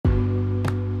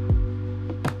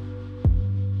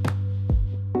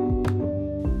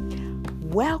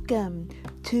Welcome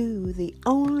to the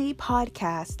only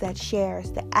podcast that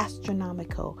shares the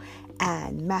astronomical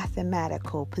and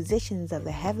mathematical positions of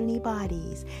the heavenly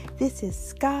bodies. This is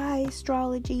Sky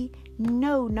Astrology.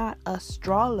 No, not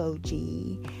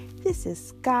astrology. This is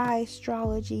Sky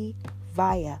Astrology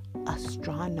via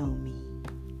astronomy.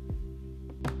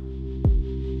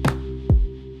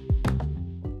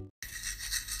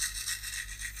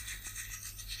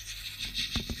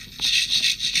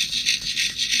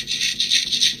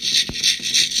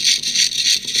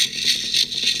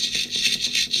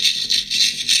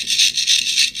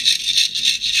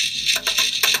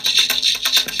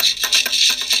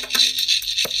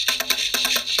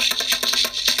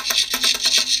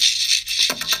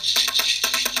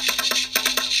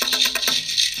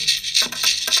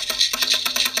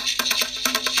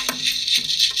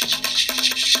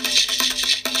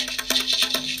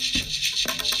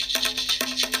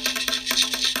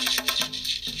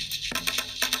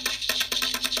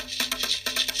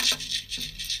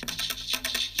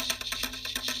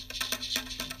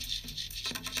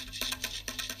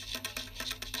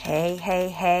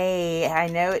 Hey, I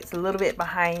know it's a little bit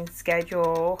behind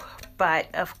schedule,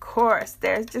 but of course,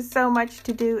 there's just so much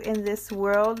to do in this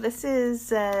world. This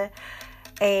is a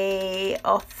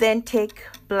authentic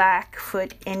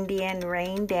Blackfoot Indian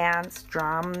rain dance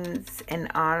drums in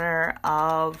honor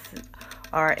of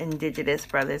our Indigenous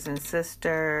brothers and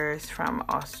sisters from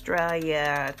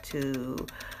Australia to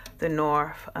the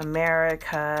North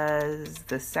Americas,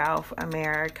 the South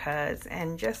Americas,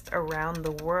 and just around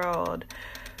the world.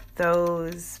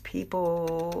 Those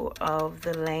people of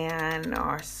the land,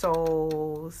 our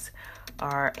souls,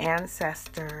 our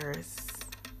ancestors.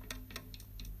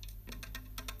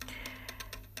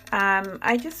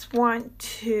 I just want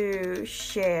to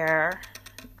share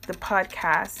the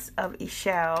podcast of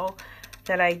Ishelle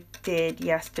that I did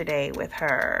yesterday with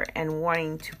her and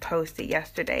wanting to post it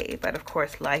yesterday, but of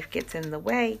course life gets in the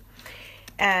way.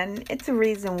 And it's a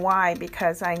reason why,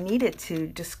 because I needed to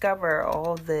discover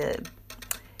all the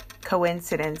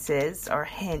coincidences or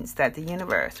hints that the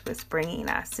universe was bringing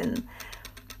us. And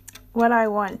what I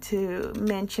want to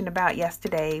mention about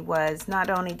yesterday was not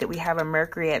only did we have a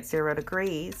Mercury at 0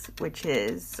 degrees, which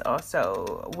is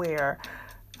also where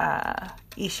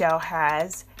Ishelle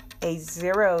has a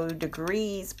 0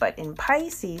 degrees, but in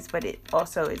Pisces, but it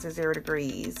also is a 0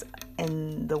 degrees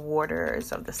in the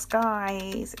waters of the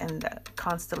skies and the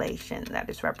constellation that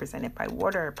is represented by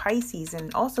water, Pisces,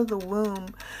 and also the womb,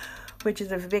 which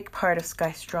is a big part of sky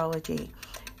astrology.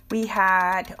 We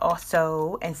had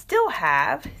also, and still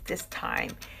have this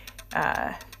time,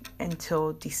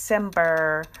 until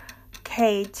December,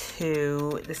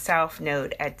 K2, the South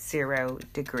Node at 0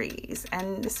 degrees.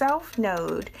 And the South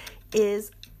Node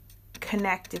is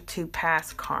connected to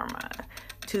past karma,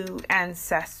 to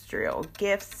ancestral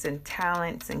gifts and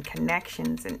talents and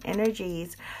connections and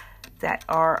energies that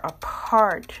are a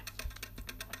part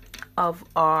of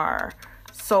our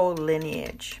soul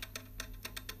lineage.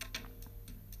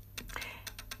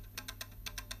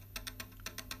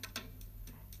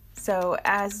 So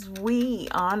as we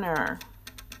honor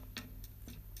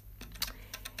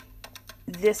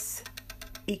this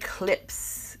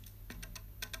eclipse,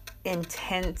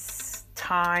 intense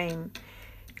time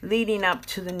leading up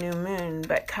to the new moon,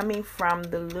 but coming from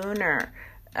the lunar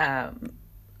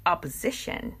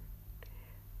opposition,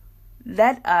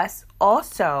 let us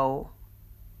also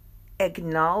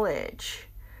acknowledge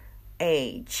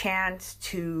a chance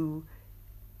to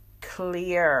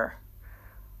clear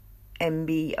and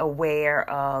be aware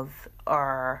of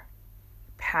our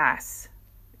past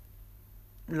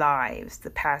lives, the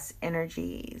past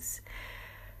energies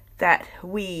that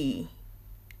we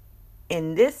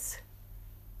in this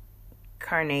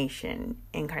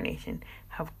incarnation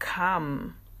have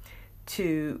come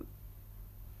to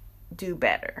do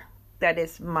better. That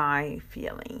is my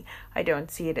feeling. I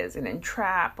don't see it as an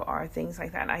entrap or things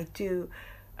like that. I do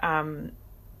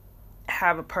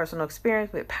have a personal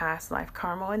experience with past life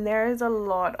karma, and there is a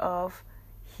lot of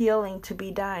healing to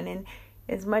be done. And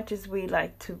as much as we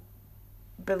like to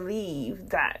believe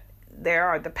that there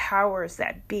are the powers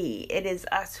that be, it is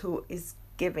us who is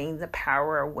giving the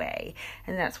power away.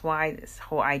 And that's why this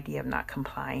whole idea of not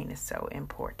complying is so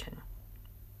important.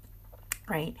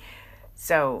 Right?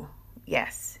 So,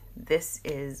 yes. This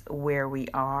is where we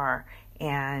are,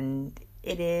 and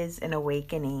it is an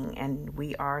awakening, and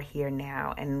we are here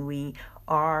now, and we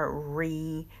are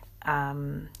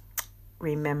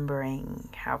remembering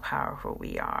how powerful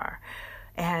we are.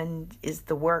 And is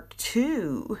the work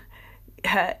to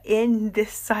in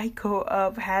this cycle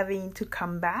of having to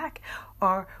come back,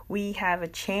 or we have a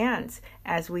chance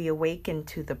as we awaken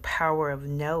to the power of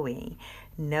knowing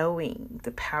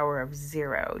the power of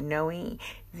zero, knowing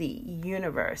the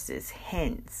universe's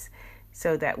hints,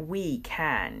 so that we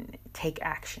can take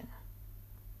action.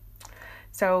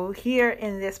 So here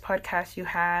in this podcast, you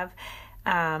have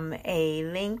a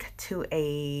link to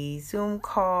a Zoom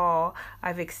call.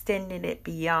 I've extended it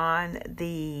beyond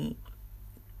the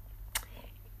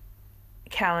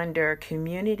calendar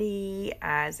community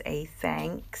as a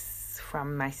thanks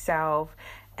from myself,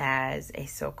 as a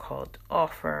so-called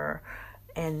offer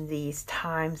in these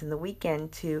times in the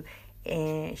weekend to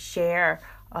share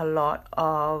a lot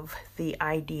of the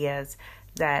ideas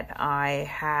that I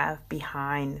have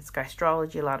behind Sky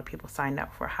Astrology. A lot of people signed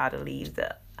up for how to leave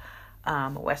the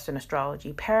Western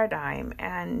astrology paradigm.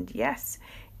 And yes,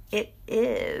 it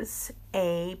is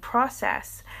a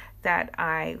process that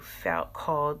I felt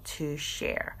called to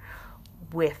share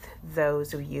with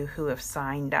those of you who have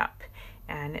signed up.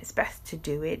 And it's best to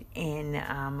do it in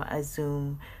a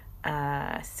Zoom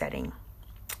setting.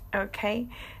 Okay?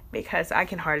 Because I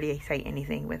can hardly say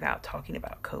anything without talking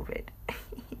about COVID.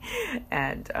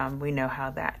 And we know how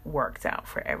that works out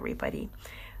for everybody.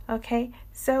 Okay?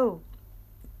 So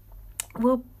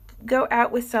we'll go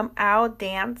out with some owl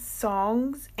dance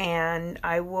songs, and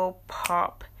I will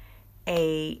pop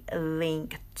a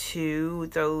link to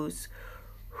those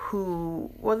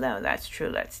who, well, no, that's true.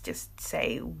 Let's just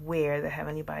say where the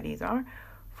heavenly bodies are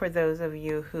for those of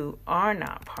you who are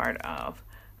not part of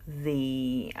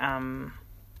the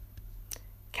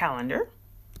calendar,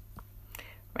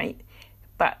 right?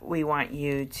 But we want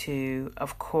you to,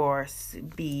 of course,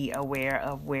 be aware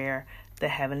of where the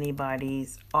heavenly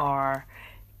bodies are.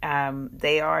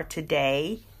 They are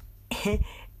today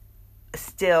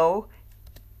still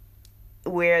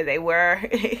where they were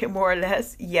more or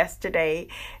less yesterday.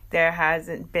 There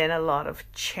hasn't been a lot of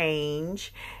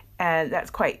change, and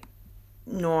that's quite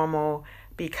normal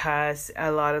because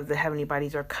a lot of the heavenly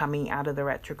bodies are coming out of the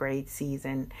retrograde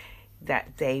season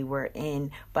that they were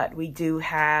in. But we do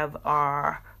have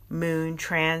our moon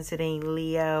transiting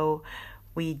Leo.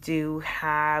 We do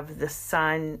have the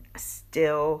sun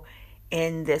still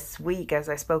in this week, as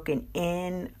I spoken,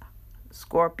 in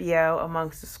Scorpio,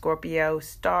 amongst the Scorpio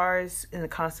stars in the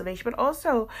constellation, but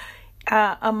also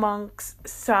amongst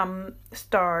some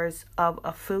stars of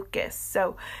Ophiuchus.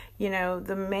 So,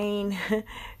 the main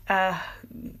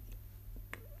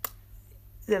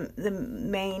the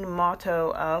main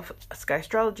motto of Sky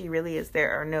Astrology really is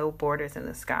there are no borders in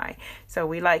the sky. So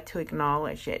we like to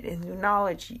acknowledge it and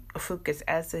acknowledge Ophiuchus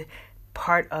as a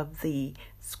part of the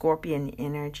Scorpion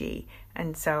energy.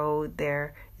 And so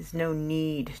there is no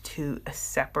need to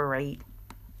separate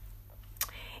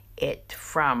it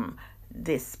from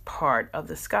this part of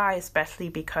the sky, especially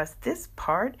because this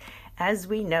part, as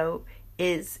we know,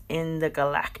 is in the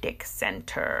galactic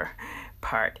center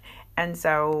part. And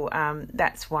so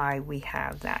that's why we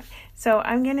have that. So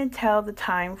I'm going to tell the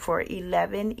time for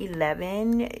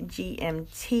 11:11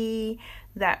 GMT.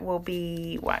 That will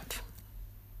be what?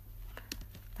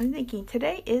 I'm thinking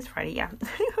today is Friday. Yeah,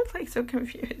 I was like so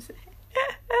confused.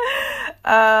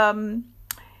 11,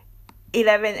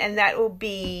 and that will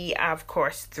be, of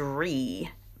course, 3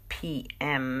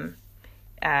 p.m.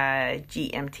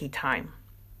 GMT time.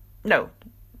 No,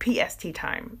 PST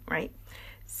time, right?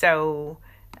 So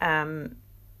I'm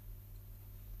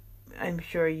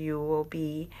sure you will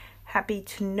be happy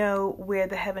to know where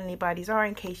the heavenly bodies are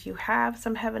in case you have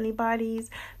some heavenly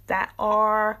bodies that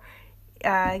are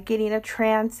getting a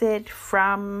transit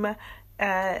from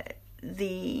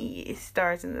the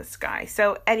stars in the sky.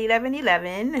 So at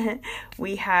 11:11,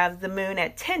 we have the moon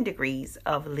at 10 degrees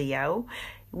of Leo.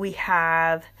 We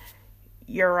have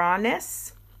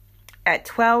Uranus at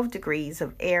 12 degrees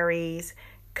of Aries,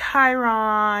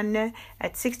 Chiron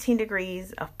at 16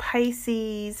 degrees of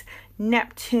Pisces,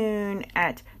 Neptune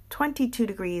at 22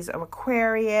 degrees of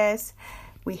Aquarius.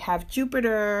 We have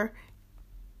Jupiter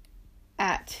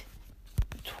at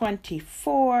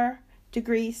 24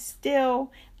 degrees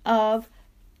still of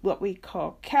what we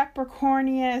call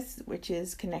Capricornus, which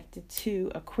is connected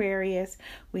to Aquarius.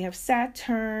 We have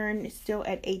Saturn still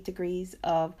at 8 degrees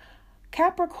of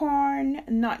Capricorn,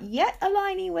 not yet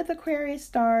aligning with Aquarius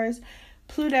stars.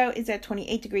 Pluto is at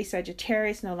 28 degrees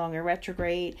Sagittarius, no longer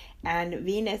retrograde, and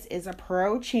Venus is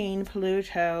approaching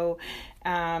Pluto,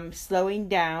 slowing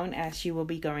down as she will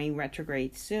be going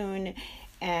retrograde soon,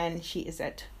 and she is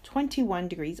at 21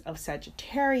 degrees of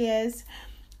Sagittarius,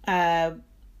 and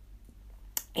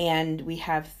we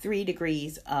have 3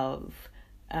 degrees of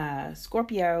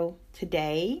Scorpio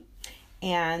today,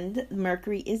 And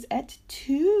Mercury is at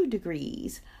 2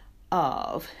 degrees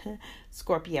of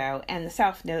Scorpio. And the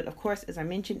south node, of course, as I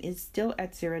mentioned, is still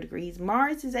at 0 degrees.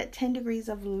 Mars is at 10 degrees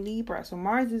of Libra. So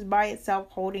Mars is by itself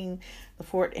holding the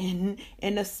fort in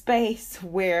a space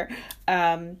where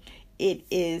it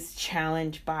is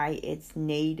challenged by its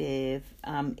native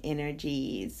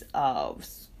energies of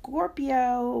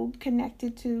Scorpio,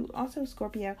 connected to also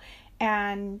Scorpio,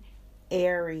 and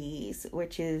Aries,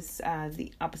 which is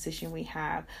the opposition we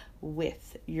have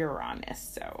with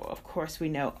Uranus. So, of course, we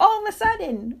know all of a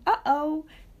sudden,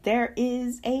 there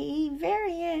is a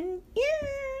variant.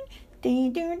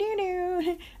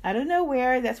 I don't know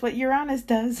where. That's what Uranus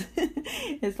does.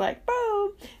 It's like,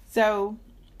 boom. So,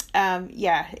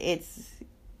 it's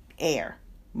air.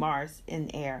 Mars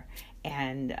in air.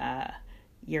 And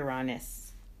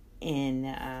Uranus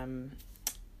in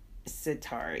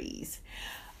Sagittarius.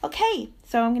 Okay,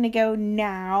 so I'm going to go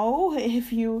now.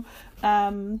 If you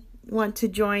want to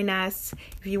join us,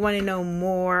 if you want to know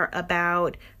more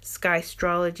about sky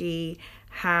astrology,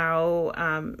 how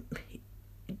I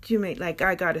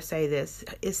got to say this,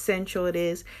 essential it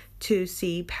is to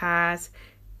see past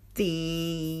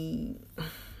the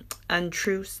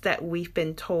untruths that we've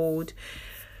been told.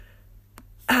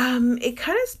 It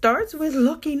kind of starts with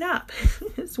looking up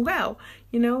as well.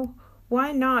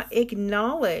 Why not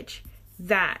acknowledge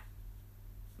that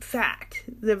fact,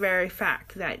 the very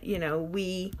fact that,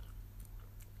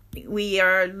 we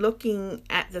are looking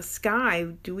at the sky.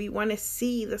 Do we want to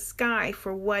see the sky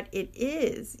for what it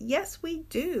is? Yes, we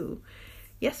do.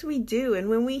 Yes, we do. And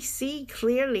when we see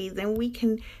clearly, then we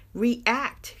can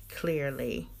react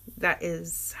clearly. That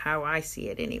is how I see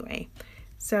it anyway.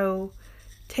 So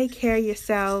take care of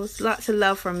yourselves. Lots of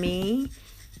love from me.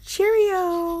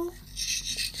 Cheerio.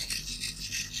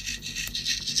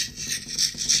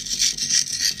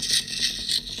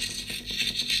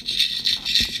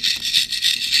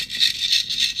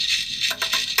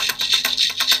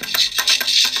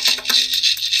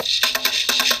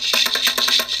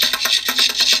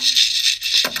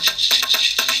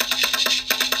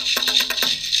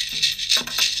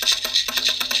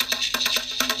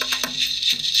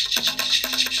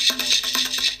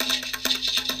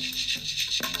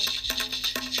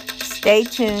 Stay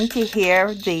tuned to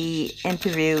hear the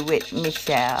interview with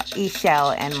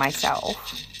Ishel, and myself.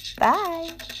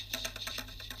 Bye.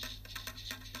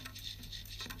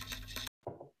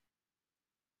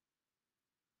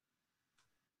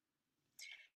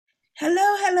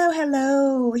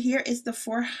 Hello. Here is the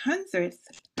 400th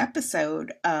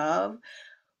episode of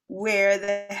Where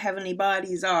the Heavenly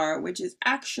Bodies Are, which is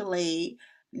actually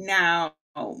now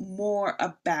more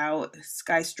about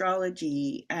sky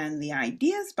astrology and the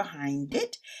ideas behind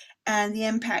it and the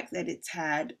impact that it's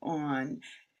had on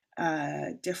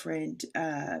different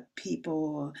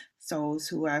people, souls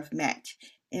who I've met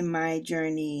in my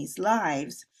journey's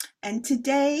lives. And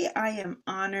today I am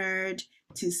honored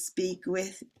to speak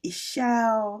with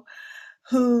Ishel,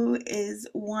 who is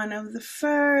one of the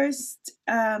first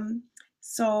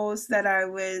souls that I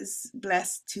was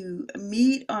blessed to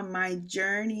meet on my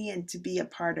journey and to be a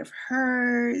part of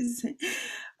hers.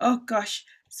 Oh gosh,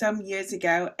 some years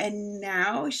ago. And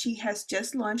now she has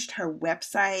just launched her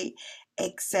website,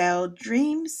 Excel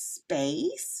Dream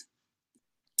Space.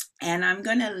 And I'm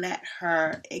going to let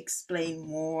her explain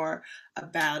more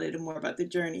about it and more about the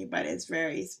journey, but it's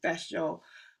very special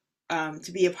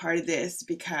to be a part of this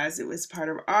because it was part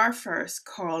of our first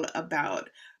call about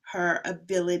her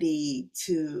ability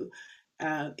to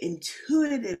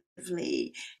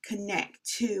intuitively connect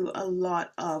to a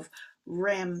lot of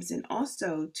realms and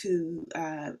also to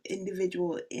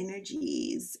individual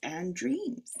energies and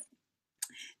dreams.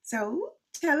 So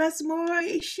tell us more,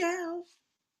 Ishel.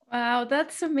 Wow,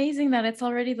 that's amazing that it's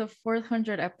already the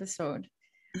 400 episode.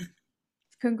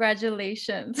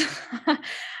 Congratulations.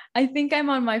 I think I'm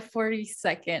on my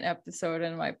 42nd episode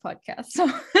in my podcast. So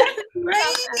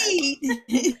Great.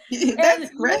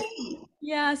 That's great.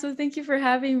 Yeah, so thank you for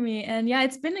having me. And yeah,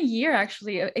 it's been a year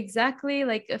actually. Exactly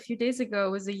like a few days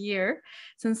ago was a year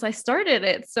since I started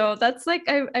it. So that's like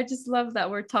I just love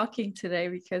that we're talking today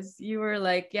because you were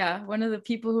like, yeah, one of the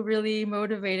people who really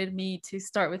motivated me to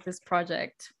start with this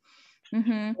project.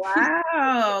 Mm-hmm.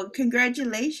 Wow.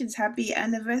 Congratulations. Happy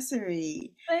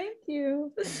anniversary. Thank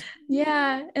you.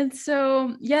 Yeah. And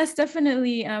so, yes,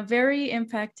 definitely very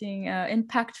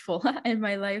impactful in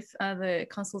my life, the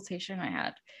consultation I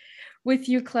had with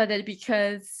you, Claudette,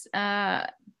 because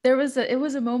it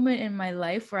was a moment in my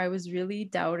life where I was really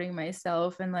doubting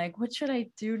myself and like, what should I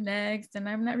do next? And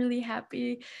I'm not really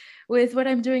happy with what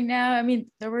I'm doing now. I mean,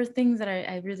 there were things that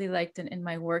I really liked in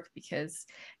my work because,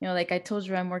 you know, like I told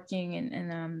you, I'm working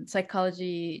in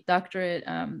psychology doctorate,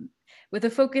 with a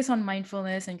focus on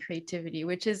mindfulness and creativity,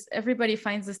 which is everybody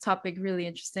finds this topic really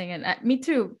interesting, and me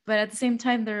too. But at the same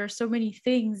time, there are so many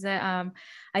things that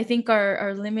I think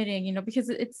are limiting, you know, because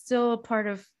it's still a part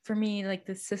of, for me, like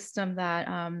the system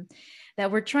that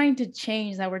we're trying to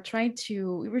change, that we're trying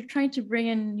to bring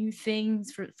in new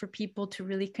things for people to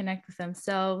really connect with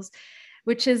themselves,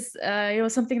 which is you know,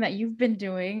 something that you've been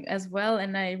doing as well,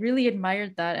 and I really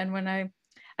admired that. And when I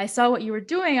saw what you were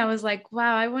doing, I was like,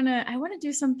 wow, I want to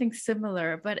do something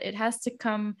similar, but it has to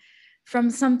come from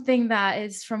something that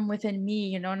is from within me,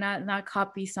 you know, not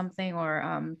copy something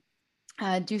or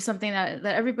do something that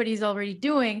everybody's already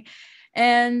doing.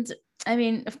 And I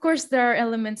mean, of course, there are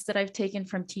elements that I've taken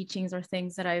from teachings or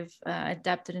things that I've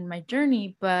adapted in my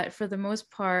journey, but for the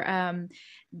most part,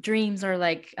 dreams are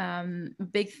like a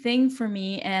big thing for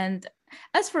me, and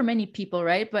as for many people,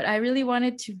 right? But I really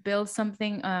wanted to build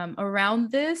something around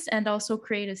this, and also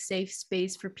create a safe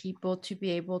space for people to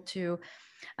be able to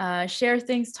share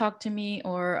things, talk to me,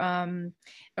 or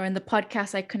in the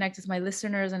podcast, I connect with my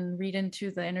listeners and read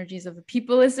into the energies of the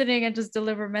people listening and just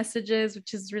deliver messages,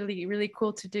 which is really, really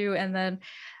cool to do. And then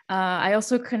I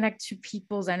also connect to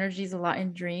people's energies a lot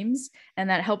in dreams. And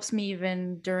that helps me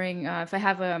even during, if I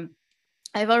have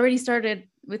I've already started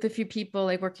with a few people,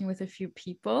 like working with a few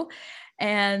people.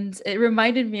 And it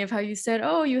reminded me of how you said,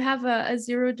 oh, you have a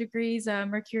 0 degrees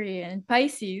Mercury in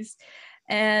Pisces.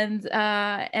 And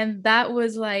that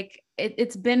was like,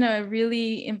 it's been a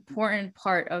really important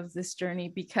part of this journey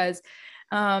because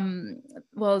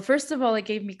well, first of all, it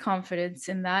gave me confidence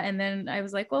in that. And then I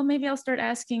was like, well, maybe I'll start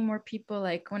asking more people,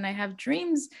 like when I have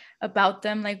dreams about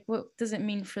them, like what does it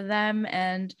mean for them?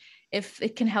 And if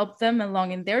it can help them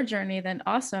along in their journey, then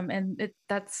awesome. And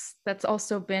that's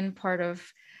also been part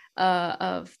of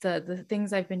the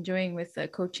things I've been doing with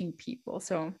coaching people.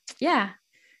 So yeah.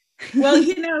 Well,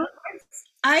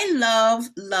 I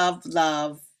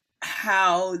love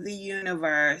how the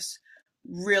universe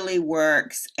really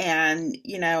works. And,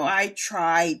 I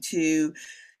try to,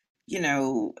 you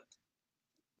know,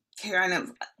 kind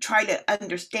of try to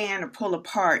understand or pull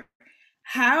apart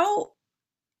how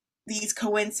these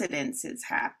coincidences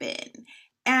happen.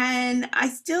 And I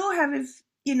still haven't,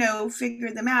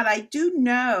 figured them out. I do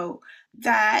know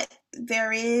that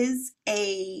there is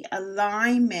a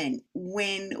alignment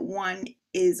when one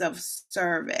is of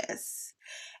service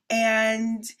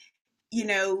and,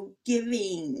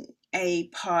 giving a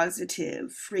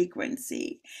positive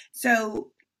frequency.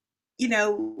 So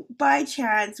by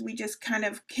chance, we just kind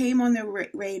of came on the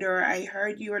radar. I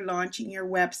heard you were launching your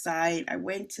website. I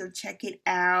went to check it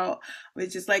out. I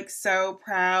was just like so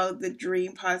proud. The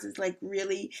Dream Pause is like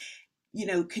really,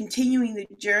 continuing the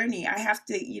journey. I have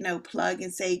to, plug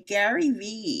and say Gary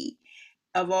Vee,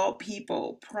 of all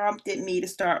people, prompted me to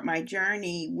start my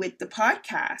journey with the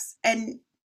podcast. And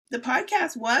the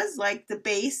podcast was like the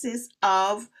basis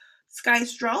of Sky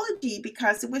Astrology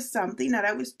because it was something that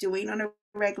I was doing on a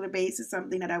regular basis,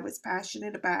 something that I was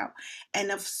passionate about,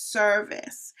 and of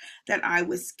service that I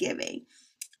was giving.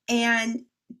 And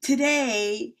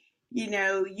today,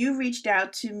 you reached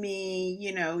out to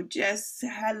me, just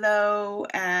hello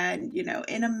and,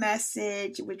 in a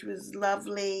message, which was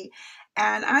lovely.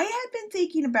 And I had been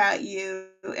thinking about you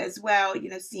as well,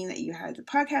 seeing that you had the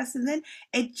podcast. And then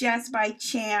it just by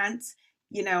chance,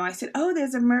 I said, oh,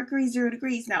 there's a Mercury 0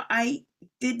 degrees. Now, I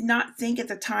did not think at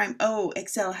the time, oh,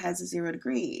 Excel has a 0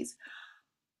 degrees.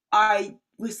 I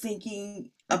was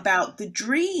thinking about the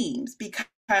dreams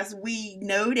because we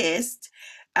noticed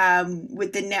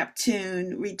with the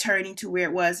Neptune returning to where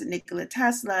it was in Nikola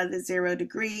Tesla, the 0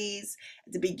 degrees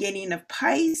at the beginning of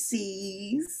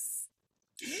Pisces,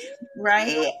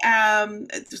 right?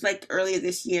 It was like earlier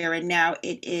this year, and now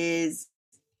it is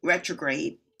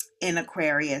retrograde in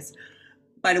Aquarius,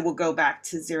 but it will go back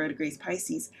to 0 degrees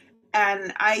Pisces.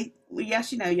 And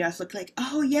yes, look like,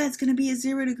 oh, yeah, it's going to be a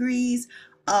 0 degrees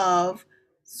of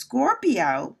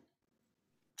Scorpio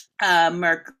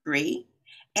Mercury.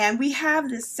 And we have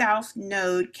the South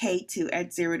Node K2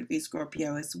 at 0 degrees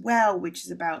Scorpio as well, which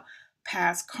is about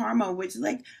past karma, which is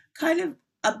like kind of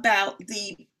about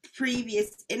the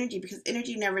previous energy because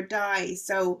energy never dies.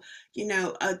 So,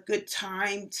 a good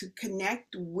time to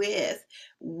connect with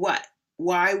what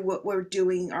we're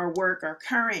doing, our work, our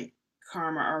current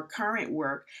karma, our current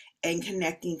work, and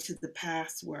connecting to the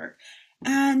past work.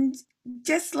 And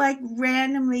just like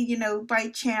randomly, by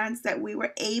chance that we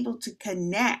were able to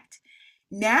connect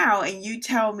now, and you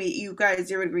tell me you guys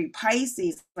 0 degree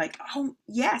Pisces, like, oh,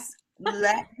 yes,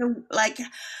 like,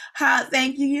 how,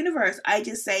 thank you, universe. I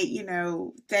just say,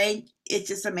 it's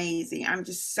just amazing. I'm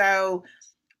just so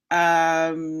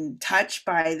touched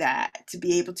by that, to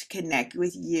be able to connect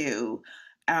with you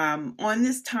on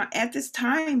this time, at this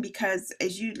time, because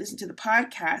as you listen to the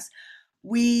podcast,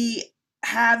 we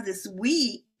have this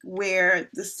week where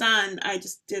the sun, I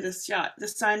just did a shot, the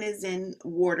sun is in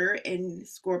water in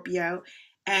Scorpio,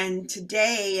 and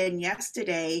today and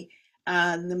yesterday,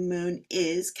 the moon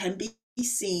can be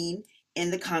seen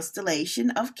in the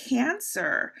constellation of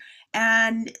Cancer.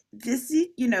 And this,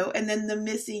 and then the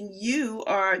missing you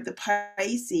are the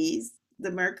Pisces,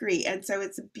 the Mercury. And so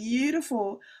it's a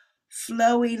beautiful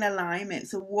flowing alignment.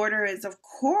 So water is, of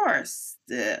course,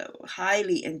 the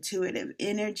highly intuitive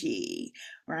energy,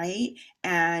 right?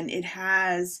 And it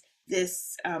has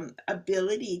this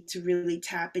ability to really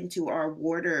tap into our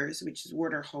waters, which is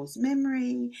water holds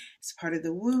memory, it's part of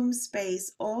the womb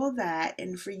space, all that.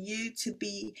 And for you to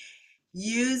be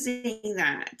using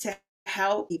that to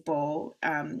help people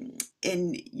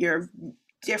in your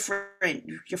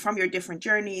from your different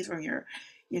journeys, from your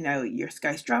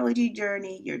sky astrology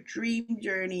journey, your dream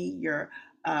journey, your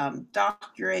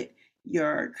doctorate,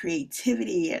 your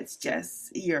creativity. It's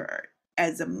just your,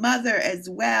 as a mother as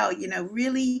well,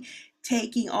 really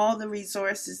taking all the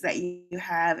resources that you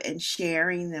have and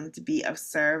sharing them to be of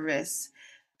service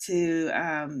to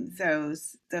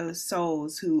those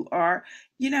souls who are,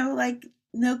 like,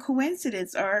 no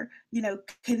coincidence, are,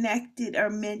 connected, are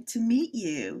meant to meet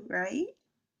you, right?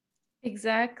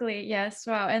 Exactly. Yes.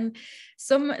 Wow. And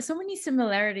so many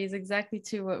similarities exactly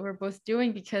to what we're both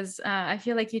doing, because I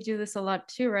feel like you do this a lot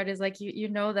too, right? Is like you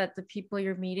know that the people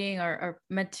you're meeting are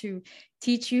meant to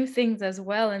teach you things as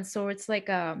well. And so it's like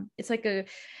a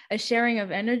sharing of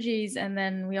energies, and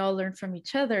then we all learn from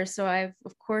each other. So I've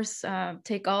of course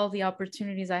take all the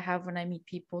opportunities I have when I meet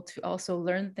people to also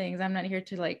learn things. I'm not here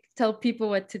to like tell people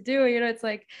what to do. It's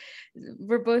like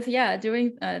we're both, yeah,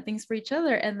 doing things for each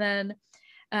other. And then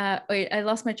wait, I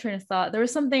lost my train of thought. There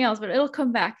was something else, but it'll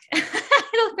come back.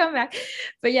 It'll come back.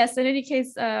 But yes, in any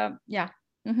case, yeah.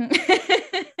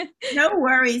 No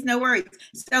worries, no worries.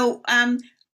 So,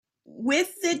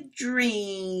 with the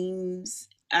dreams,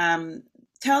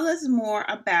 tell us more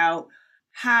about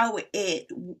how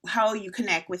you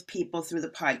connect with people through the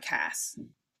podcast.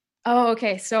 Oh,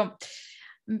 okay. So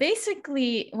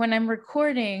basically, when I'm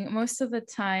recording, most of the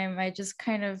time I just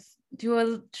kind of do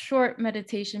a short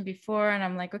meditation before, and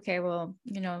I'm like, okay, well,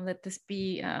 let this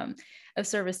be of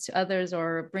service to others,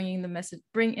 or bring in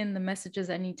the messages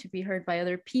that need to be heard by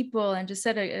other people, and just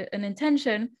set an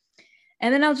intention.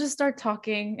 And then I'll just start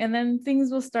talking, and then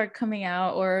things will start coming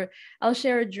out, or I'll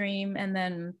share a dream, and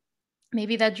then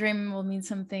maybe that dream will mean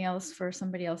something else for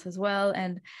somebody else as well.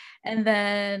 And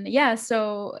then yeah,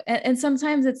 so and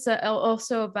sometimes it's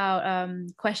also about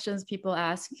questions people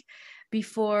ask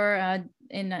before on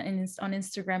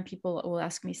Instagram. People will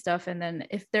ask me stuff, and then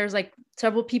if there's like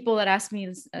several people that ask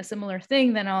me a similar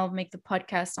thing, then I'll make the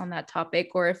podcast on that topic.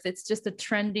 Or if it's just a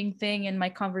trending thing in my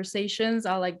conversations,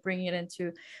 I'll like bring it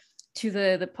into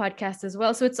the podcast as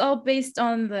well. So it's all based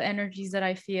on the energies that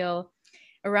I feel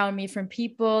around me from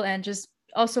people, and just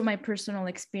also my personal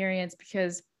experience,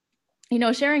 because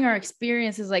sharing our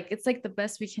experience is like, it's like the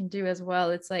best we can do as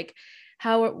well. It's like,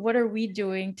 what are we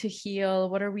doing to heal?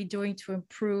 What are we doing to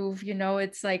improve?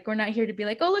 It's like, we're not here to be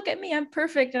like, oh, look at me, I'm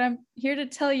perfect, and I'm here to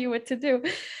tell you what to do.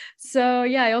 So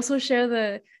yeah, I also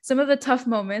share some of the tough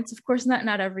moments, of course,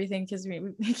 not everything, because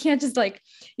we can't just like,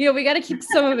 we got to keep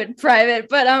some of it private,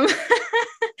 but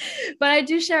but I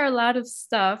do share a lot of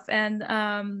stuff, and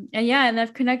yeah, and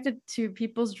I've connected to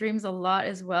people's dreams a lot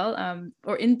as well,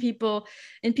 or in people's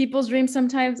dreams.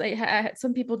 Sometimes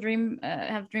some people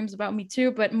have dreams about me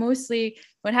too, but mostly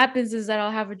what happens is that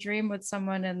I'll have a dream with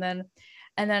someone, and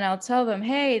then I'll tell them,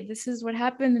 hey, this is what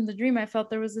happened in the dream. I felt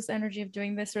there was this energy of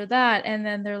doing this or that. And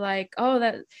then they're like, oh,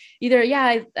 that either,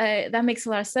 yeah, that makes a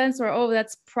lot of sense, or, oh,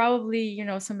 that's probably,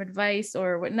 some advice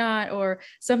or whatnot. Or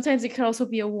sometimes it could also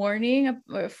be a warning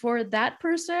for that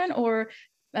person, or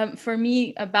for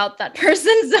me about that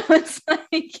person. So it's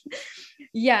like,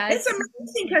 yeah. It's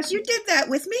amazing, because you did that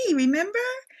with me, remember?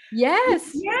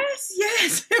 Yes.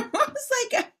 Yes. It was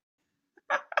like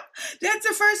that's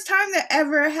the first time that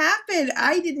ever happened.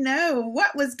 I didn't know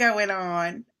what was going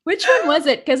on. Which one was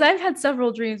it? Because I've had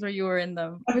several dreams where you were in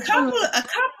them. A couple.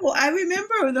 I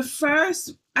remember the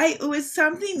first. It was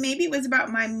something. Maybe it was about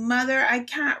my mother. I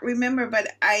can't remember,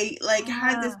 but I like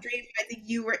had this dream. I think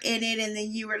you were in it, and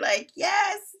then you were like,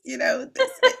 "Yes,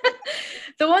 this.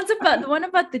 The one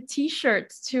about the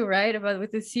t-shirts too, right? About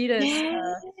with the Cetus,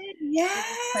 Yeah, with the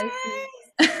Pisces.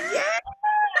 yes, yeah.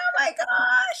 Oh my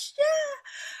gosh, yeah.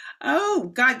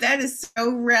 Oh God, that is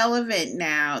so relevant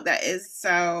now. That is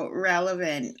so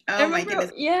relevant. I Oh my remember,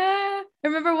 goodness. yeah, I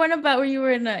remember one about where you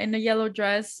were in a yellow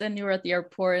dress and you were at the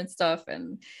airport and stuff,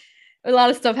 and a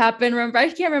lot of stuff happened. Remember, I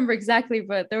can't remember exactly,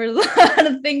 but there were a lot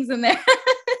of things in there.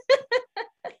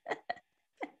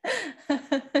 Um,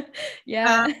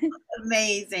 Yeah.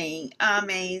 Amazing,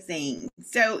 amazing.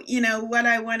 So, what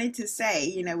I wanted to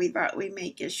say, we thought we'd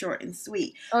make it short and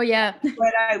sweet. Oh yeah.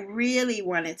 What I really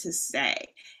wanted to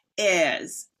say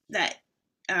is that,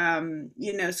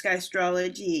 Sky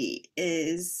Astrology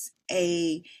is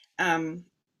a um,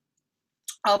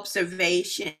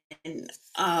 observation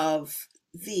of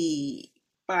the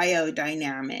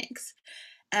biodynamics,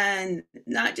 and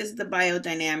not just the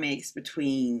biodynamics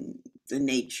between the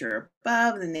nature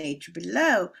above, the nature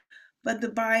below, but the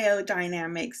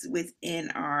biodynamics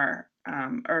within our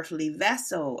earthly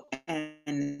vessel,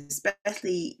 and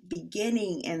especially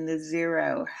beginning in the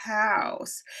zero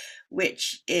house,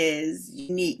 which is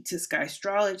unique to sky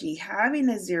astrology, having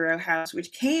a zero house,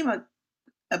 which came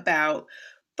about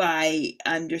by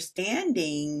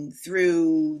understanding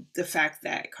through the fact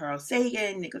that Carl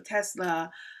Sagan, Nikola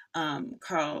Tesla,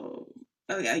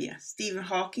 Stephen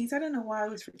Hawking. I don't know why I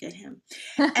always forget him.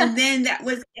 And then that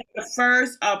was the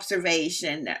first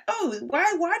observation that,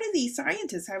 why do these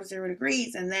scientists have 0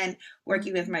 degrees? And then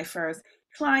working with my first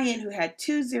client who had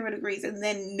 2 0 degrees, and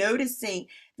then noticing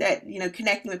that,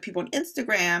 connecting with people on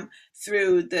Instagram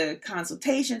through the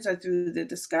consultations or through the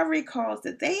discovery calls,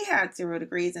 that they had 0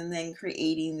 degrees, and then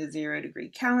creating the 0 degree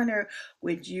calendar,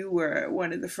 which you were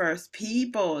one of the first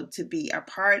people to be a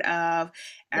part of,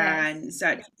 Yes. and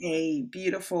such a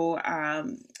beautiful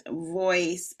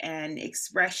voice and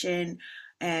expression,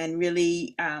 and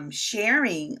really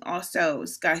sharing also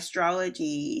sky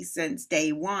astrology since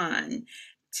day one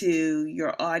to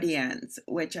your audience,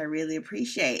 which I really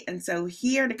appreciate. And so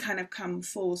here to kind of come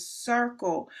full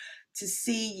circle to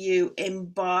see you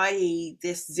embody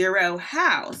this zero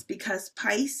house, because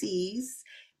Pisces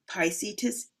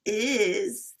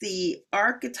is the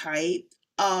archetype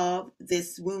of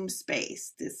this womb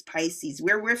space, this Pisces,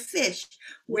 where we're fish,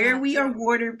 where Yeah. we are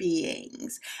water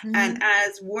beings. And Mhm.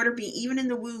 as water being, even in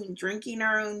the womb, drinking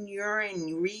our own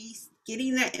urine,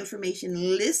 getting that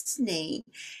information, listening,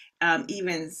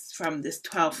 even from this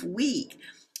 12th week.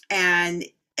 And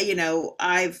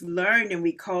I've learned, and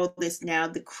we call this now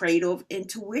the cradle of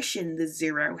intuition, the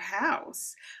zero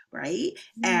house, right?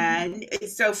 Mhm. And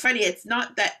it's so funny. It's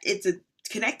not that it's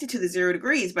connected to the 0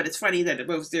 degrees, but it's funny that they're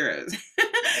both zeros.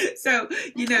 So,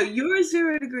 your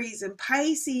 0 degrees in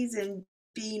Pisces, and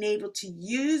being able to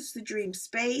use the dream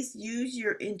space, use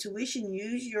your intuition,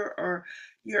 use your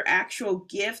actual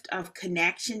gift of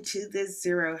connection to this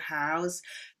zero house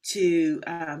to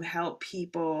help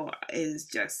people is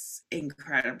just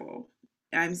incredible.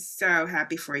 I'm so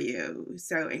happy for you,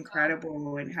 so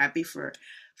incredible, and happy for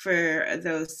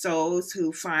those souls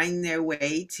who find their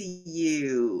way to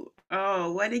you.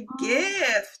 Oh, what a Oh,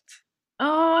 gift!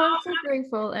 oh, I'm so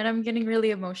grateful, and I'm getting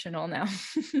really emotional now.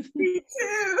 Me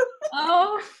too.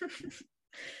 Oh,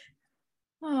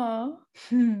 oh,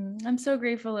 I'm so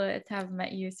grateful to have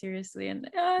met you, seriously, and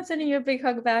sending you a big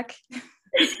hug back.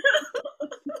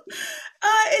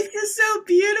 It's just so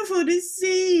beautiful to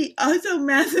see. Also,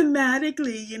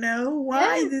 mathematically,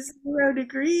 why Yes. this 0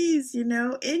 degrees, in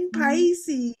Mhm.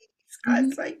 Pisces. Mhm.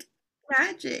 It's like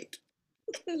magic.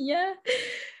 Yeah,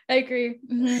 I agree.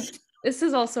 This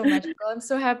is also magical. I'm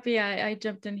so happy I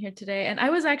jumped in here today. And I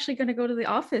was actually going to go to the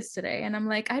office today. And I'm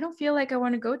like, I don't feel like I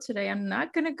want to go today. I'm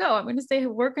not going to go. I'm going to stay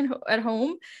working at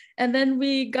home. And then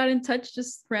we got in touch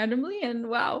just randomly. And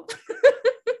wow.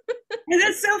 And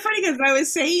that's so funny because I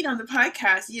was saying on the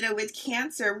podcast, with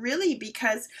Cancer, really,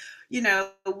 because, we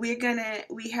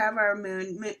have our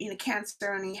moon,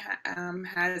 Cancer only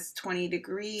has 20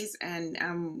 degrees, and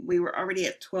we were already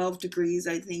at 12 degrees,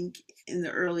 I think, in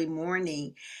the early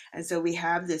morning. And so we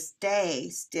have this day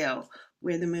still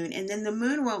where the moon, and then the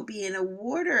moon won't be in a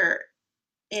water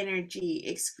energy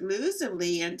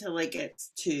exclusively until it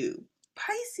gets to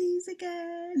Pisces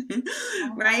again,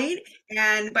 Uh-huh. right?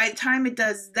 And by the time it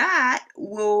does that,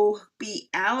 we'll be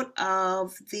out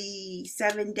of the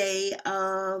 7 day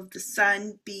of the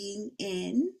sun being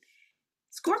in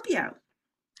Scorpio.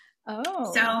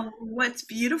 Oh. So, what's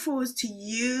beautiful is to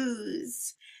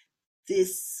use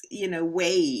this,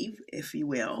 wave, if you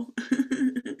will,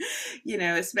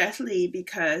 especially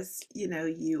because,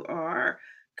 you are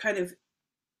kind of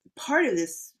part of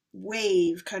this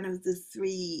wave, kind of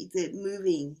the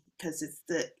moving because it's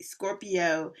the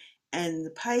Scorpio and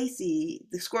the Pisces,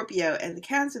 the Scorpio and the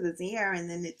Cancer that's in the air, and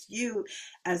then it's you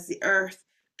as the earth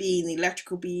being the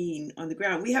electrical being on the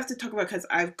ground. We have to talk about, because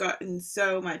I've gotten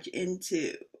so much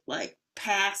into like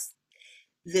past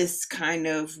this kind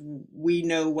of, we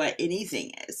know what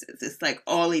anything is. It's like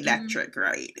all Mhm. electric,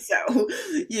 right? So,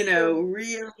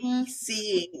 really Mhm.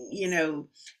 seeing,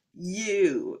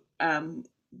 you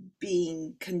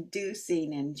being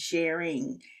conducing and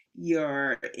sharing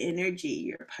your energy,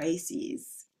 your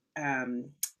Pisces,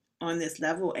 um, on this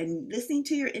level and listening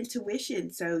to your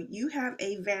intuition. So you have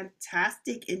a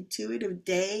fantastic intuitive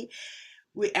day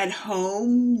at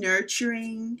home,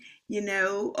 nurturing,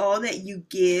 all that you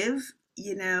give,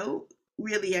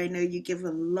 really, I know you give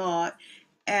a lot.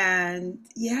 And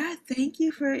yeah, thank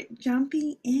you for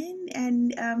jumping in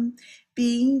and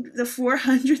being the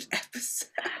 400th episode.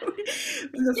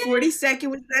 The Yeah, 42nd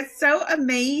was, that's so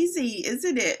amazing,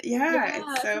 isn't it? Yeah, it's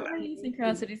yeah, so so many amazing.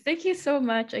 synchronicities. Thank you so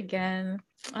much again.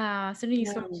 Sending you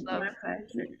so No, much love. my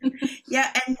pleasure.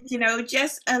 Yeah, and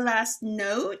just a last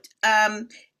note.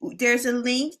 There's a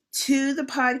link to the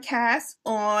podcast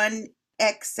on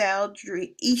Eshell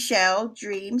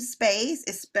Dream Space.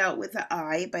 It's spelled with an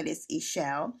I, but it's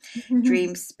Eshell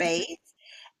Dream Space.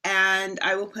 And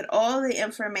I will put all the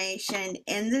information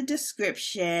in the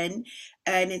description,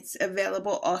 and it's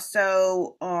available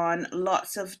also on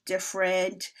lots of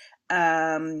different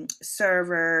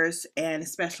servers, and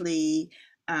especially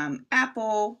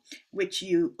Apple, which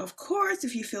you, of course,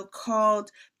 if you feel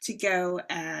called to go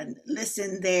and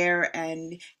listen there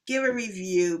and give a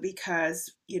review,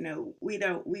 because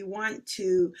we want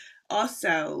to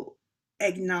also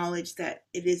acknowledge that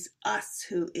it is us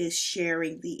who is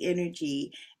sharing the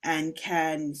energy and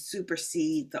can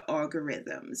supersede the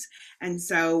algorithms. And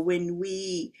so when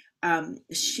we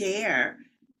share,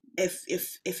 if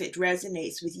it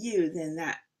resonates with you, then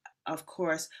that, of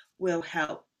course, will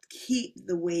help keep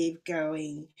the wave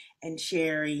going and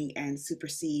sharing and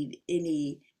supersede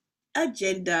any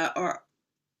agenda or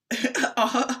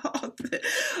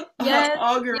Yes,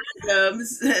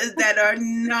 algorithms that are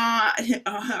not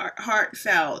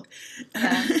heartfelt.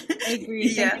 yeah, I agree.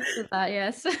 Thank Yeah. you for that.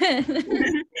 Yes.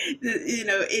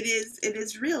 It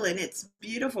is real and it's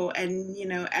beautiful. And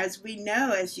as we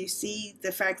know, as you see,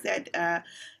 the fact that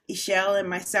Ishelle and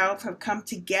myself have come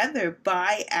together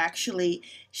by actually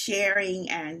sharing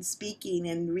and speaking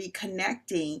and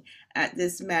reconnecting at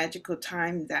this magical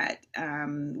time, that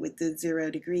with the 0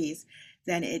 degrees,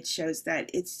 then it shows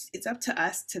that it's up to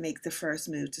us to make the first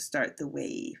move to start the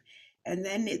wave. And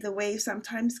then the wave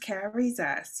sometimes carries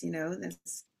us.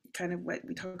 That's kind of what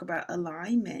we talk about,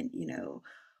 alignment,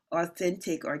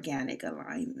 authentic organic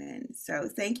alignment. So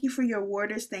thank you for your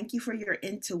waters. Thank you for your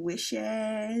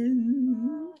intuition.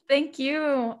 Thank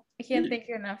you. I can't thank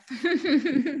you enough.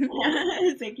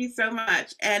 Thank you so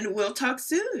much. And we'll talk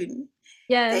soon.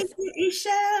 Thank Yes, you,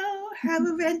 Ishelle. Have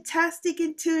a fantastic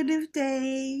intuitive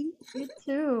day. you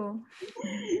too.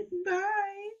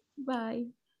 Bye. Bye.